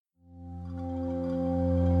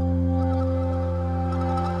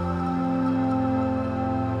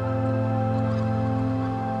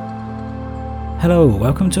Hello,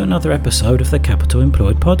 welcome to another episode of the Capital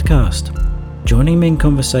Employed podcast. Joining me in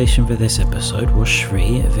conversation for this episode was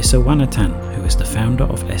Sri Viswanathan, who is the founder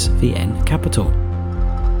of SVN Capital.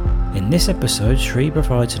 In this episode, Sri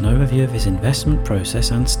provides an overview of his investment process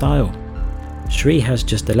and style. Sri has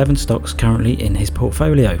just 11 stocks currently in his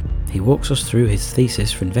portfolio. He walks us through his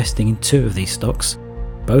thesis for investing in 2 of these stocks,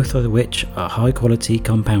 both of which are high quality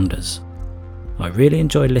compounders. I really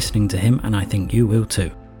enjoyed listening to him, and I think you will too.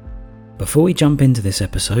 Before we jump into this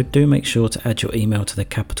episode, do make sure to add your email to the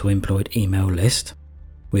Capital Employed email list.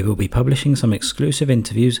 We will be publishing some exclusive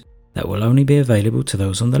interviews that will only be available to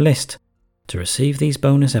those on the list. To receive these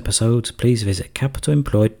bonus episodes, please visit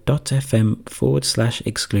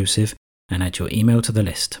capitalemployed.fm/exclusive and add your email to the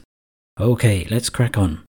list. Okay, let's crack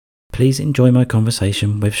on. Please enjoy my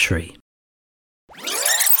conversation with Sri.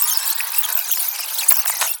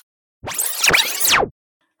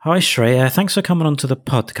 Hi Sri, thanks for coming onto the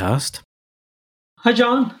podcast. Hi,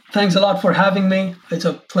 John. Thanks a lot for having me. It's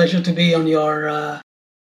a pleasure to be on your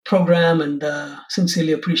program and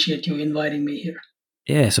sincerely appreciate you inviting me here.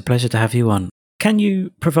 Yeah, it's a pleasure to have you on. Can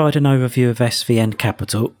you provide an overview of SVN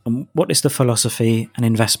Capital and what is the philosophy and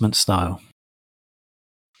investment style?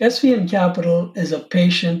 SVN Capital is a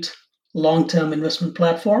patient, long-term investment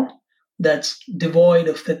platform that's devoid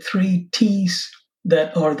of the 3 T's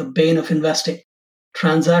that are the bane of investing: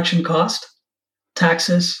 transaction cost,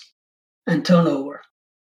 taxes, and turnover.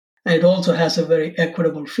 And it also has a very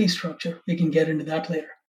equitable fee structure. We can get into that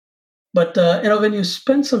later. But when you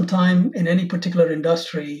spend some time in any particular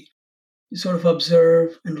industry, you sort of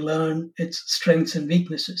observe and learn its strengths and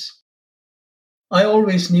weaknesses. I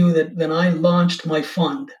always knew that when I launched my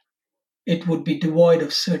fund, it would be devoid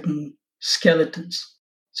of certain skeletons.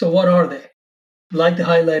 So what are they? I'd like to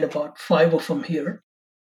highlight about 5 of them here.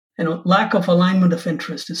 Lack of alignment of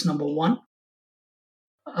interest is number 1.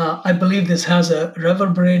 I believe this has a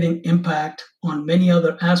reverberating impact on many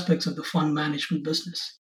other aspects of the fund management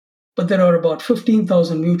business. But there are about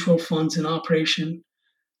 15,000 mutual funds in operation,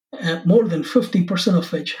 more than 50%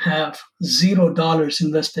 of which have $0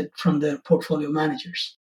 invested from their portfolio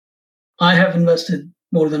managers. I have invested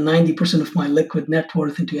more than 90% of my liquid net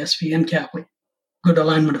worth into SVN Capital. Good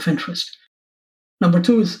alignment of interest. Number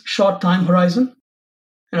 2 is short time horizon.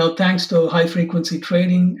 Thanks to high-frequency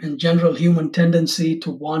trading and general human tendency to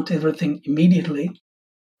want everything immediately,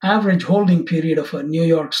 average holding period of a New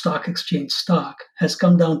York Stock Exchange stock has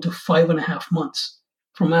come down to 5.5 months,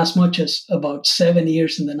 from as much as about 7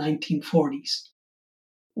 years in the 1940s.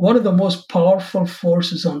 One of the most powerful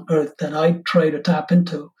forces on earth that I try to tap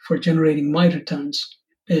into for generating my returns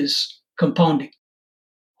is compounding.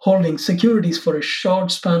 Holding securities for a short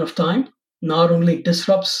span of time not only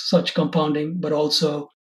disrupts such compounding, but also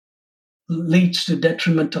leads to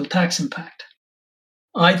detrimental tax impact.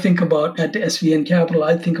 At SVN Capital,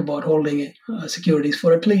 I think about holding securities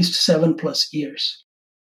for at least 7+ years.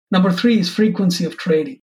 Number 3 is frequency of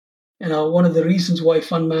trading. One of the reasons why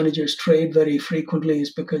fund managers trade very frequently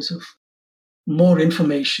is because of more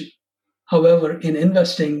information. However, in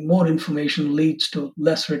investing, more information leads to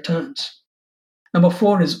less returns. Number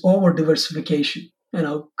 4 is over diversification.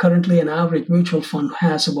 Currently an average mutual fund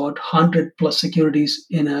has about 100+ securities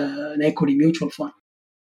in an equity mutual fund.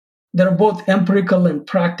 There are both empirical and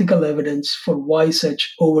practical evidence for why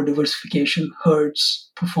such over-diversification hurts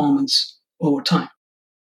performance over time.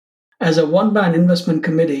 As a one-man investment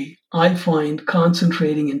committee, I find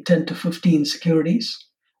concentrating in 10 to 15 securities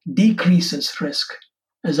decreases risk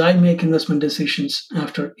as I make investment decisions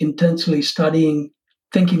after intensely studying,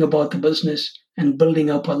 thinking about the business, and building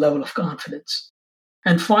up a level of confidence.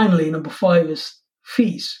 And finally, number 5 is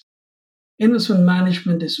fees. Investment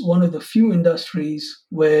management is one of the few industries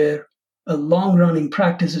where a long-running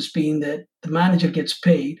practice has been that the manager gets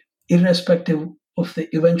paid irrespective of the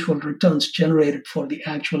eventual returns generated for the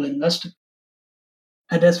actual investor.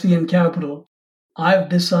 At SVN Capital, I've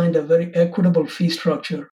designed a very equitable fee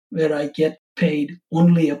structure where I get paid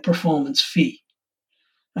only a performance fee,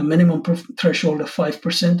 a minimum threshold of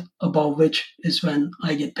 5%, above which is when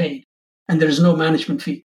I get paid. And there is no management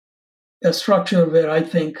fee. A structure where I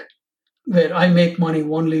make money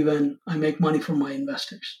only when I make money for my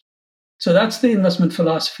investors. So that's the investment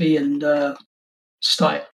philosophy and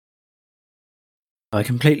style. I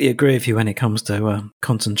completely agree with you when it comes to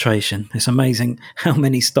concentration. It's amazing how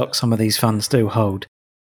many stocks some of these funds do hold.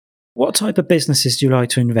 What type of businesses do you like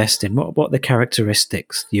to invest in? What are the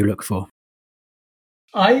characteristics you look for?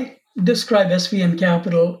 I describe SVN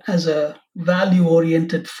Capital as a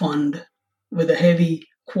value-oriented fund with a heavy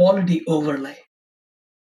quality overlay.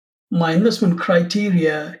 My investment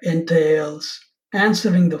criteria entails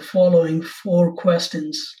answering the following 4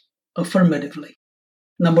 questions affirmatively.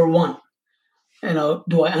 Number one,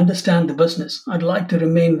 do I understand the business? I'd like to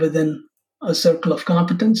remain within a circle of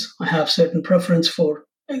competence. I have certain preference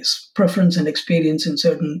and experience in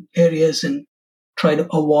certain areas, and try to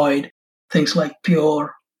avoid things like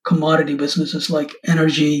pure commodity businesses like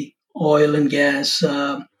energy, oil and gas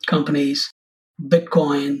companies,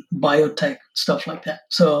 Bitcoin, biotech, stuff like that.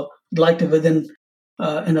 So I'd like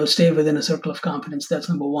to stay within a circle of competence. That's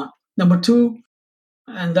number one. Number two,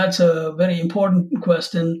 and that's a very important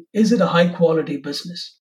question, is it a high quality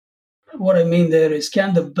business? What I mean there is,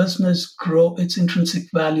 can the business grow its intrinsic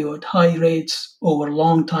value at high rates over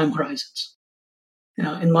long time horizons?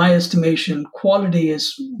 In my estimation, quality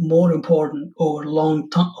is more important over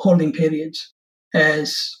holding periods,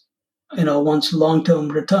 as once long-term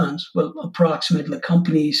returns will approximate the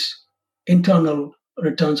company's internal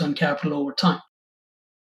returns on capital over time.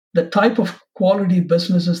 The type of quality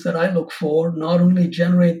businesses that I look for not only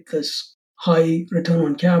generate this high return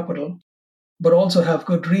on capital, but also have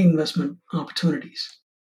good reinvestment opportunities.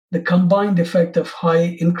 The combined effect of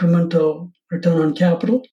high incremental return on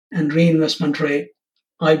capital and reinvestment rate,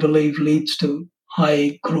 I believe, leads to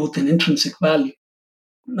high growth and intrinsic value.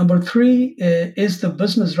 Number three, is the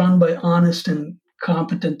business run by honest and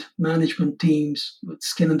competent management teams with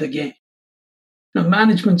skin in the game? Now,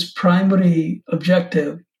 management's primary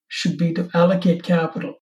objective should be to allocate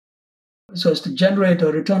capital so as to generate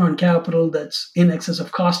a return on capital that's in excess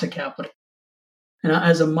of cost of capital. And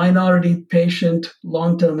as a minority, patient,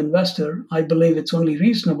 long-term investor, I believe it's only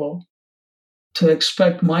reasonable to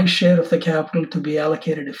expect my share of the capital to be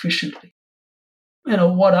allocated efficiently.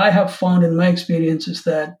 What I have found in my experience is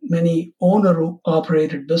that many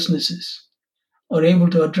owner-operated businesses are able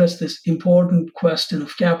to address this important question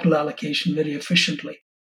of capital allocation very efficiently.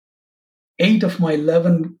 8 of my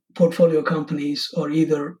 11 portfolio companies are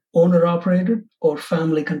either owner-operated or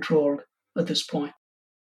family-controlled at this point.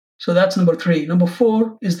 So that's number three. Number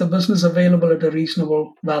four, is the business available at a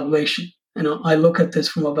reasonable valuation? I look at this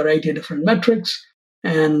from a variety of different metrics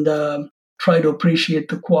and try to appreciate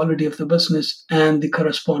the quality of the business and the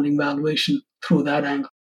corresponding valuation through that angle.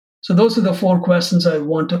 So those are the 4 questions I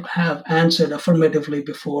want to have answered affirmatively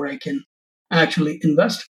before I can actually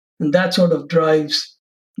invest. And that sort of drives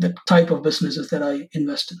the type of businesses that I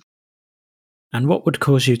invest in. And what would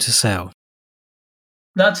cause you to sell?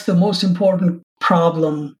 That's the most important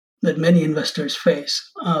problem that many investors face.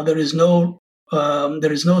 There is no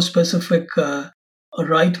specific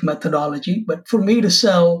right methodology, but for me to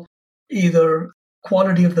sell, either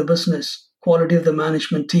quality of the business, quality of the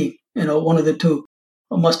management team, one of the two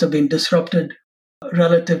must have been disrupted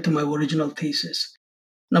relative to my original thesis.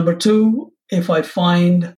 Number 2, if I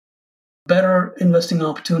find better investing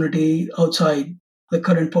opportunity outside the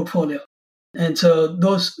current portfolio. And so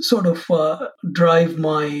those sort of drive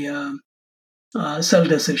my sell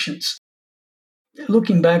decisions.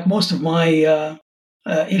 Looking back, most of my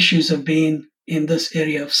issues have been in this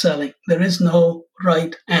area of selling. There is no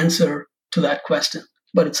right answer to that question,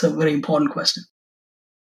 but it's a very important question.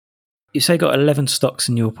 You say you got 11 stocks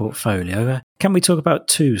in your portfolio. Can we talk about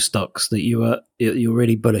 2 stocks that you're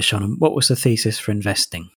really bullish on? What was the thesis for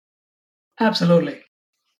investing? Absolutely.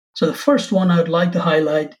 So the first one I would like to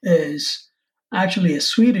highlight is actually a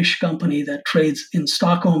Swedish company that trades in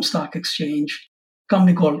Stockholm Stock Exchange, a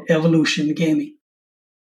company called Evolution Gaming.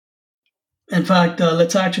 In fact,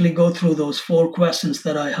 let's actually go through those 4 questions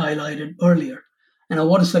that I highlighted earlier. And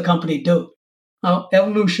what does the company do? Now,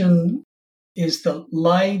 Evolution is the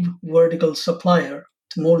live vertical supplier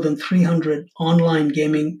to more than 300 online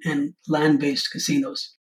gaming and land-based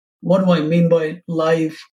casinos. What do I mean by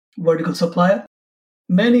live vertical supplier?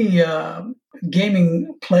 Many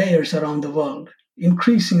gaming players around the world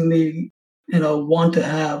increasingly, want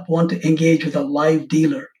to engage with a live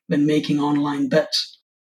dealer when making online bets.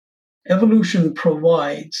 Evolution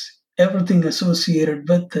provides everything associated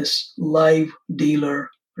with this live dealer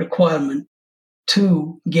requirement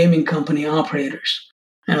to gaming company operators.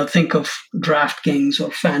 Think of DraftKings or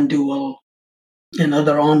FanDuel and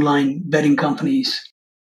other online betting companies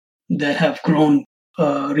that have grown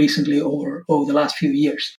recently over the last few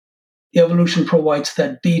years. Evolution provides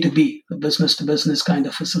that B2B, the business-to-business kind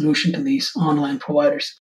of a solution to these online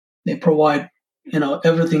providers. They provide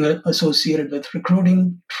everything associated with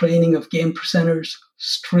recruiting, training of game presenters,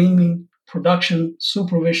 streaming, production,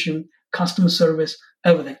 supervision, customer service,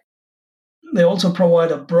 everything. They also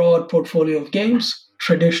provide a broad portfolio of games,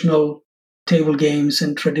 traditional table games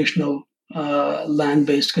and traditional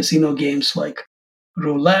land-based casino games like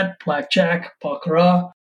roulette, blackjack,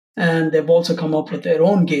 baccarat, and they've also come up with their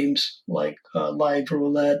own games like live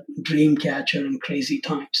roulette, dreamcatcher, and crazy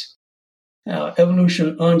times.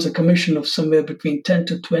 Evolution earns a commission of somewhere between 10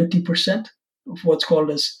 to 20% of what's called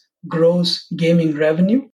as gross gaming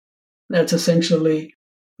revenue. That's essentially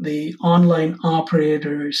the online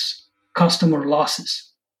operators' customer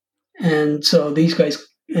losses. And so these guys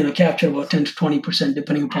capture about 10 to 20%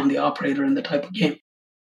 depending upon the operator and the type of game.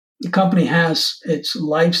 The company has its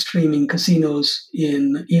live streaming casinos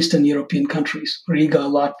in Eastern European countries, Riga,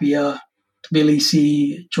 Latvia,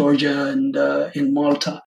 Tbilisi, Georgia, and in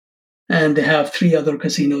Malta. And they have 3 other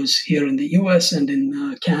casinos here in the US and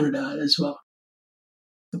in Canada as well.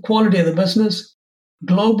 The quality of the business,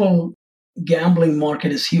 global gambling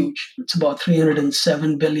market is huge. It's about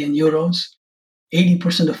 307 billion euros,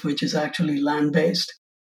 80% of which is actually land-based.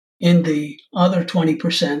 In the other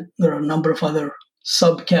 20%, there are a number of other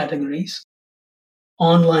subcategories.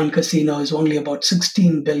 Online casino is only about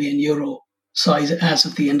 16 billion euro size as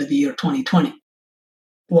of the end of the year 2020.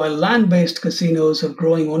 While land-based casinos are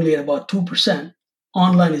growing only at about 2%,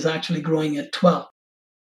 online is actually growing at 12%.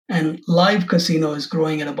 And live casino is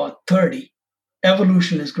growing at about 30%.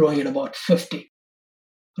 Evolution is growing at about 50%.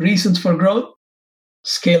 Reasons for growth?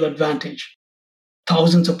 Scale advantage.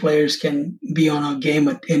 Thousands of players can be on a game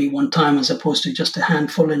at any one time as opposed to just a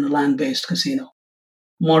handful in a land-based casino.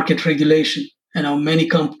 Market regulation. Many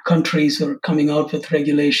countries are coming out with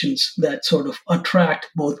regulations that sort of attract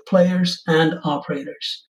both players and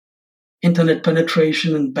operators. Internet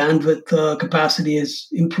penetration and bandwidth capacity has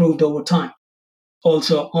improved over time.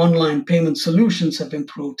 Also, online payment solutions have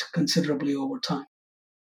improved considerably over time.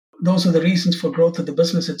 Those are the reasons for growth of the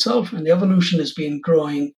business itself, and Evolution has been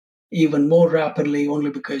growing even more rapidly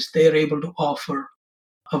only because they're able to offer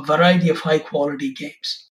a variety of high-quality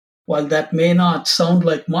games. While that may not sound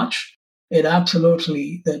like much,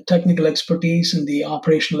 the technical expertise and the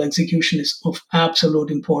operational execution is of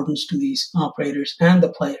absolute importance to these operators and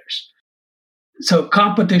the players. So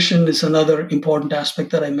competition is another important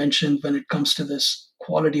aspect that I mentioned when it comes to this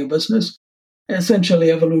quality of business. Essentially,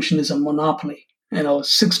 Evolution is a monopoly.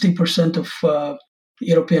 60% of the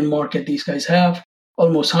European market these guys have,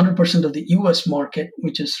 almost 100% of the US market,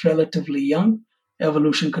 which is relatively young,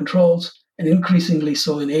 Evolution controls, and increasingly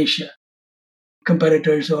so in Asia.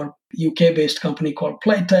 Competitors are a UK-based company called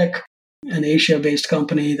Playtech, an Asia-based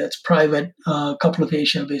company that's private, a couple of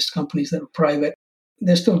Asia-based companies that are private.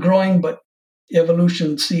 They're still growing, but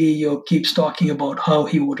Evolution CEO keeps talking about how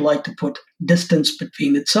he would like to put distance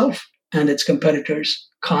between itself and its competitors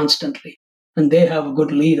constantly. And they have a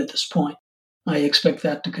good lead at this point. I expect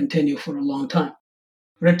that to continue for a long time.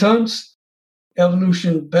 Returns,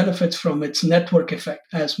 Evolution benefits from its network effect.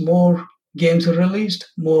 As more games are released,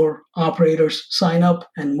 more operators sign up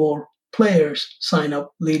and more players sign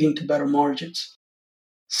up, leading to better margins.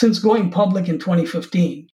 Since going public in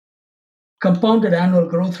 2015, compounded annual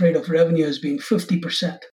growth rate of revenue has been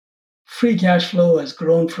 50%. Free cash flow has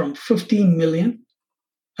grown from 15 million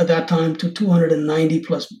at that time to 290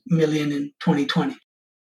 plus million in 2020.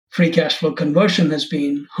 Free cash flow conversion has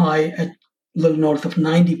been high at a little north of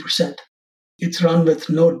 90%. It's run with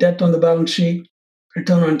no debt on the balance sheet.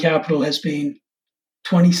 Return on capital has been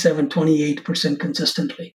 28%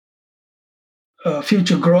 consistently.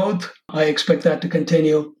 Future growth, I expect that to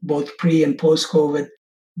continue both pre and post-COVID.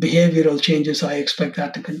 Behavioral changes, I expect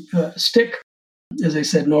that to stick. As I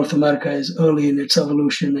said, North America is early in its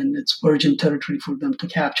evolution and it's virgin territory for them to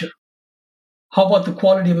capture. How about the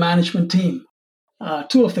quality management team?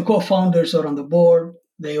 2 of the co-founders are on the board.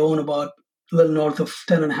 They own about a little north of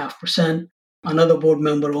 10.5%. Another board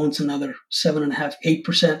member owns another 7.5%,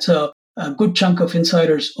 8%. So a good chunk of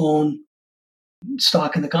insiders own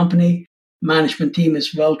stock in the company. Management team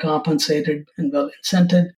is well compensated and well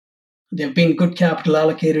incented. They've been good capital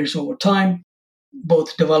allocators over time,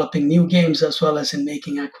 both developing new games as well as in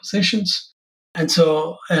making acquisitions. And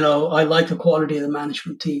so, I like the quality of the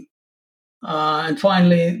management team. And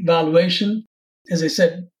finally, valuation. As I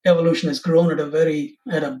said, Evolution has grown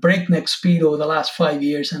at a breakneck speed over the last 5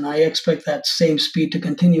 years, and I expect that same speed to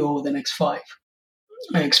continue over the next 5.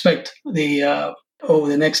 I expect over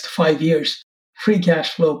the next 5 years, free cash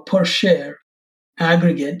flow per share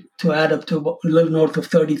aggregate to add up to a little north of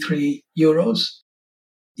 33 euros.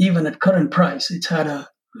 Even at current price, it's had a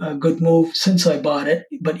good move since I bought it,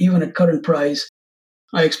 but even at current price,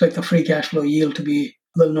 I expect the free cash flow yield to be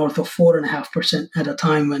a little north of 4.5% at a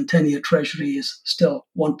time when 10-year treasury is still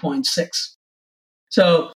 1.6.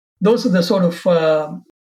 So those are the sort of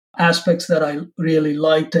aspects that I really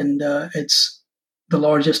liked, and it's the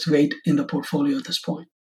largest weight in the portfolio at this point.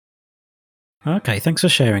 Okay, thanks for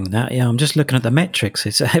sharing that. Yeah, I'm just looking at the metrics.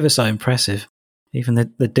 It's ever so impressive. Even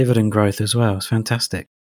the dividend growth as well. It's fantastic.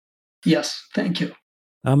 Yes, thank you.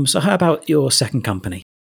 So how about your second company?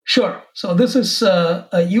 Sure. So this is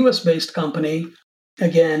a US-based company,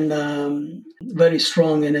 again, very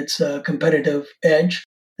strong in its competitive edge.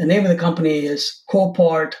 The name of the company is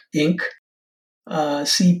Copart Inc.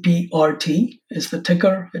 CPRT is the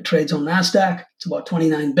ticker. It trades on NASDAQ. It's about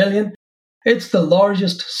 29 billion. It's the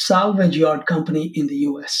largest salvage yard company in the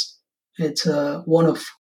US. It's one of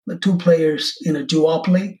the two players in a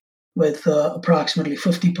duopoly with approximately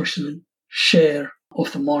 50% share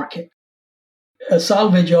of the market. A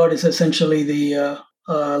salvage yard is essentially the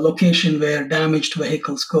location where damaged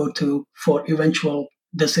vehicles go to for eventual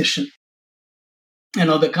decision.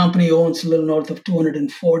 The company owns a little north of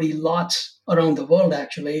 240 lots around the world,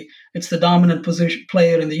 actually. It's the dominant position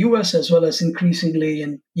player in the US as well as increasingly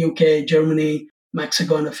in UK, Germany,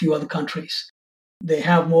 Mexico, and a few other countries. They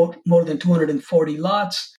have more than 240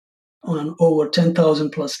 lots on over 10,000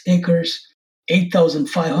 plus acres,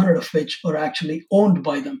 8,500 of which are actually owned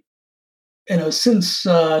by them. Since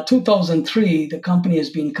 2003, the company has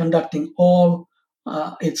been conducting all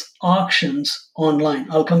its auctions online.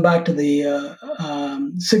 I'll come back to the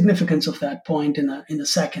significance of that point in a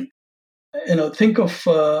second. Think of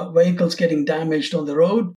vehicles getting damaged on the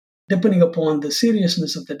road. Depending upon the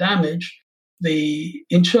seriousness of the damage, the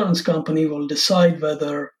insurance company will decide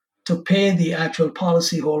whether to pay the actual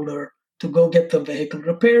policyholder to go get the vehicle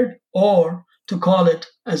repaired or to call it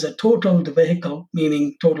as a totaled vehicle,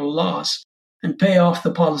 meaning total loss, and pay off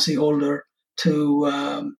the policyholder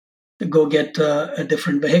to go get a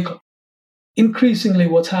different vehicle. Increasingly,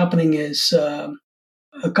 what's happening is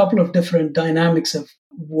a couple of different dynamics have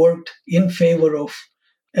worked in favor of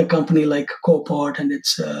a company like Copart and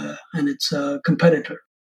its competitor.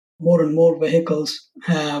 More and more vehicles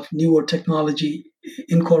have newer technology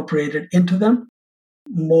incorporated into them.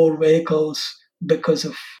 More vehicles, because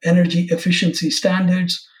of energy efficiency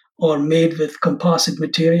standards, are made with composite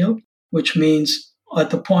material, which means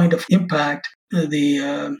at the point of impact,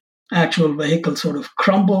 the actual vehicle sort of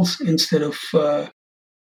crumbles instead of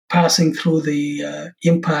passing through the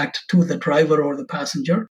impact to the driver or the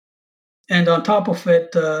passenger. And on top of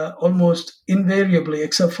it, almost invariably,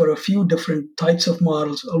 except for a few different types of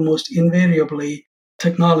models, almost invariably,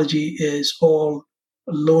 technology is all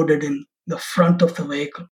loaded in the front of the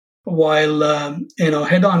vehicle. While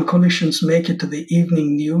head-on collisions make it to the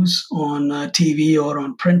evening news on TV or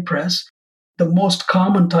on print press, the most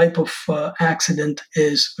common type of accident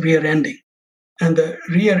is rear-ending. And the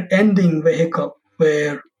rear-ending vehicle,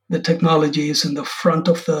 where the technology is in the front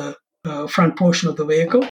of the front portion of the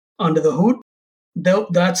vehicle, under the hood,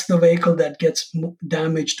 that's the vehicle that gets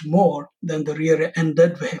damaged more than the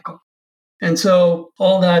rear-ended vehicle. And so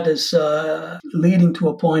all that is leading to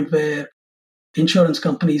a point where insurance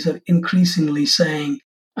companies are increasingly saying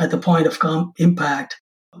at the point of impact,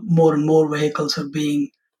 more and more vehicles are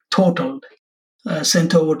being totaled,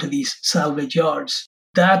 sent over to these salvage yards.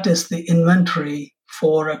 That is the inventory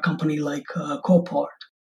for a company like Copart.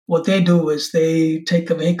 What they do is they take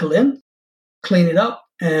the vehicle in, clean it up,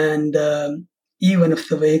 and even if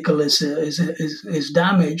the vehicle is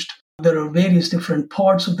damaged, there are various different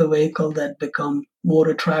parts of the vehicle that become more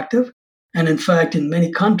attractive. And in fact, in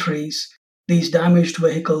many countries, these damaged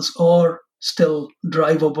vehicles are still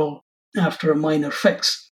drivable after a minor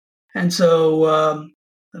fix. And so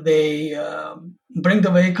they bring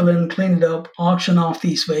the vehicle in, clean it up, auction off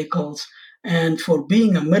these vehicles. And for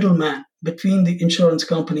being a middleman between the insurance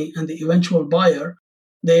company and the eventual buyer,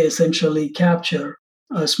 they essentially capture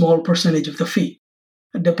a small percentage of the fee.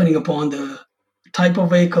 Depending upon the type of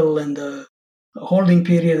vehicle and the holding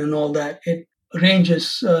period and all that, it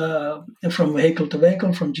ranges from vehicle to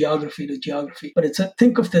vehicle, from geography to geography. But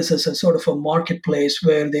think of this as a sort of a marketplace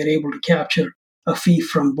where they're able to capture a fee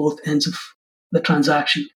from both ends of the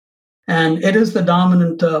transaction. And it is the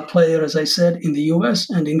dominant player, as I said, in the US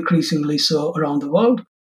and increasingly so around the world.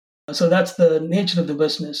 So that's the nature of the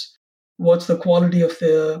business. What's the quality of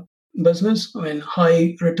the business? I mean,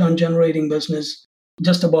 high return generating business,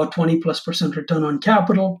 just about 20+% return on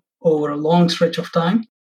capital over a long stretch of time,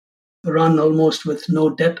 run almost with no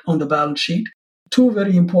debt on the balance sheet. Two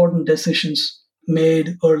very important decisions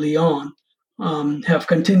made early on have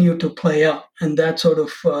continued to play out, and that sort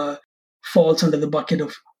of falls under the bucket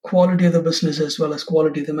of quality of the business as well as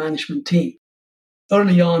quality of the management team.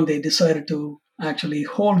 Early on, they decided to actually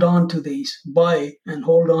buy and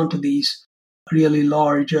hold on to these really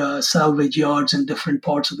large salvage yards in different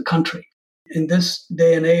parts of the country. In this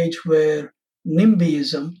day and age where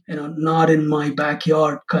NIMBYism, not in my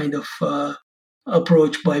backyard kind of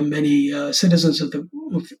approach by many citizens of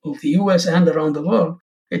the US and around the world,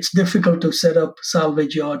 it's difficult to set up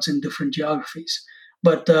salvage yards in different geographies.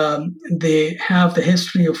 But they have the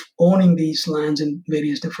history of owning these lands in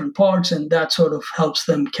various different parts, and that sort of helps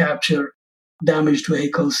them capture damaged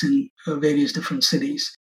vehicles in various different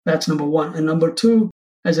cities. That's number one. And number two,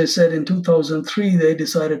 as I said, in 2003, they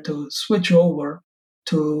decided to switch over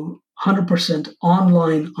to 100%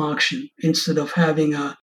 online auction instead of having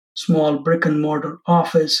a small brick and mortar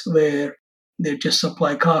office where they just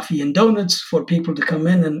supply coffee and donuts for people to come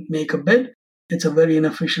in and make a bid. It's a very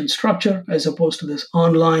inefficient structure as opposed to this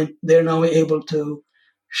online. They're now able to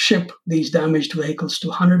ship these damaged vehicles to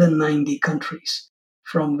 190 countries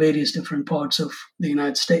from various different parts of the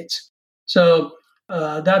United States. So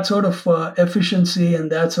that sort of efficiency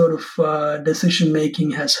and that sort of decision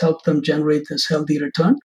making has helped them generate this healthy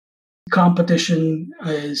return. Competition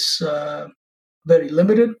is very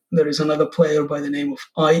limited. There is another player by the name of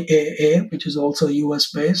IAA, which is also US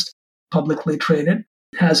based, publicly traded,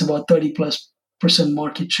 has about 30+%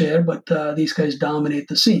 market share, but these guys dominate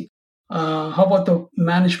the scene. How about the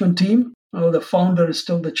management team? The founder is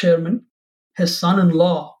still the chairman. His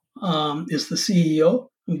son-in-law is the CEO.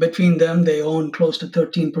 Between them, they own close to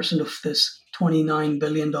 13% of this $29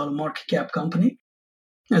 billion market cap company.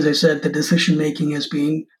 As I said, the decision-making has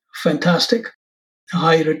been fantastic.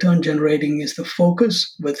 High return generating is the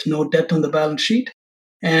focus with no debt on the balance sheet.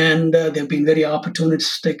 And they've been very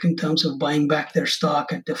opportunistic in terms of buying back their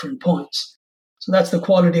stock at different points. So that's the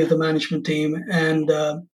quality of the management team. And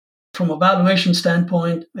from a valuation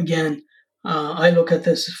standpoint, again, I look at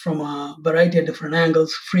this from a variety of different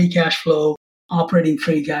angles. Free cash flow, operating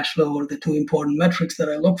free cash flow are the two important metrics that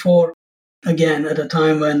I look for. Again, at a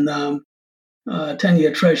time when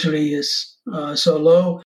 10-year treasury is so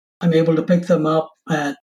low, I'm able to pick them up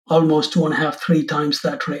at almost 2.5, 3 times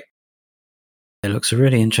that rate. It looks a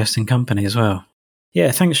really interesting company as well.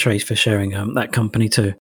 Yeah, thanks, Shrey, for sharing that company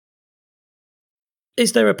too.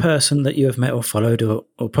 Is there a person that you have met or followed,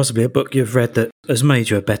 or possibly a book you've read that has made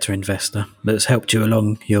you a better investor, that has helped you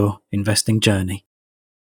along your investing journey?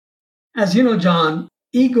 As you know, John,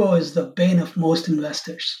 ego is the bane of most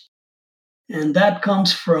investors. And that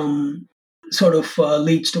comes from sort of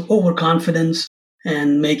leads to overconfidence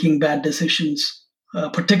and making bad decisions,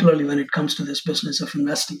 particularly when it comes to this business of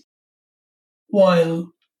investing.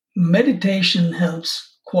 While meditation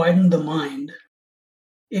helps quieten the mind,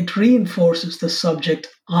 it reinforces the subject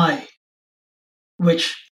I,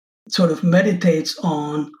 which sort of meditates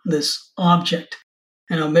on this object.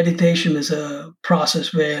 And meditation is a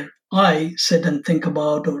process where I sit and think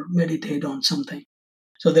about or meditate on something.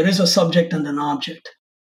 So there is a subject and an object.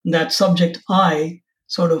 That subject I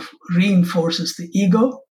sort of reinforces the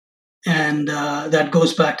ego, and that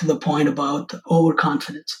goes back to the point about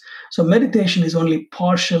overconfidence. So meditation is only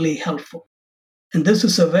partially helpful. And this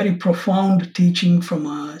is a very profound teaching from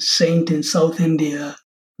a saint in South India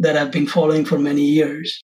that I've been following for many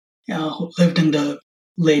years, who lived in the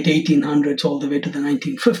late 1800s all the way to the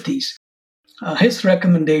 1950s. His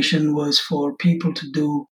recommendation was for people to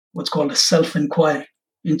do what's called a self-inquiry.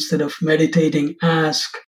 Instead of meditating, ask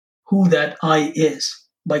who that I is.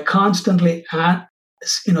 By constantly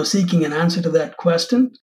seeking an answer to that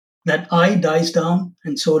question, that I dies down,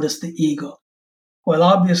 and so does the ego. Well,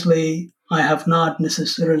 obviously, I have not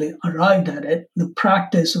necessarily arrived at it. The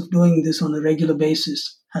practice of doing this on a regular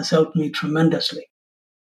basis has helped me tremendously.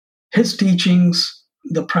 His teachings,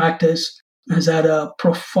 the practice, has had a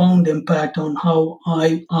profound impact on how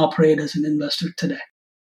I operate as an investor today.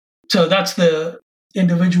 So that's the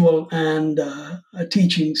individual and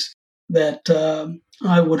teachings that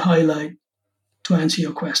I would highlight to answer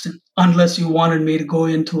your question, unless you wanted me to go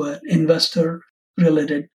into an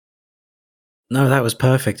investor-related. No, that was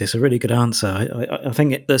perfect. It's a really good answer. I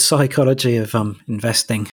think the psychology of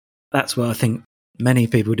investing, that's what I think many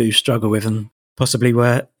people do struggle with, and possibly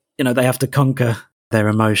where they have to conquer their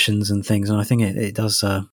emotions and things. And I think it does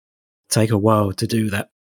take a while to do that.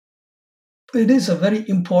 It is a very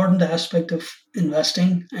important aspect of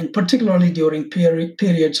investing, and particularly during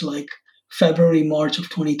periods like February, March of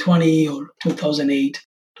 2020 or 2008,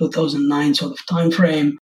 2009 sort of time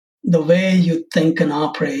frame. The way you think and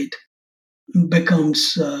operate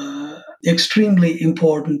becomes extremely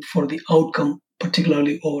important for the outcome,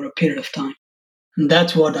 particularly over a period of time. And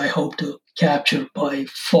that's what I hope to capture by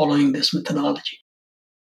following this methodology.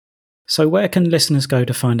 So where can listeners go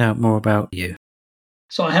to find out more about you?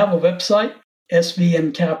 So I have a website,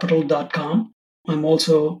 svncapital.com. I'm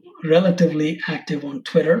also relatively active on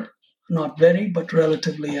Twitter. Not very, but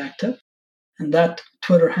relatively active. And that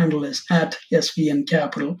Twitter handle is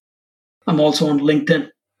 @svncapital. I'm also on LinkedIn,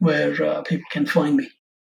 where people can find me.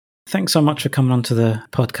 Thanks so much for coming on to the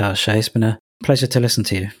podcast, Shrey. It's been a pleasure to listen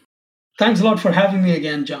to you. Thanks a lot for having me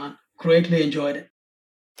again, John. Greatly enjoyed it.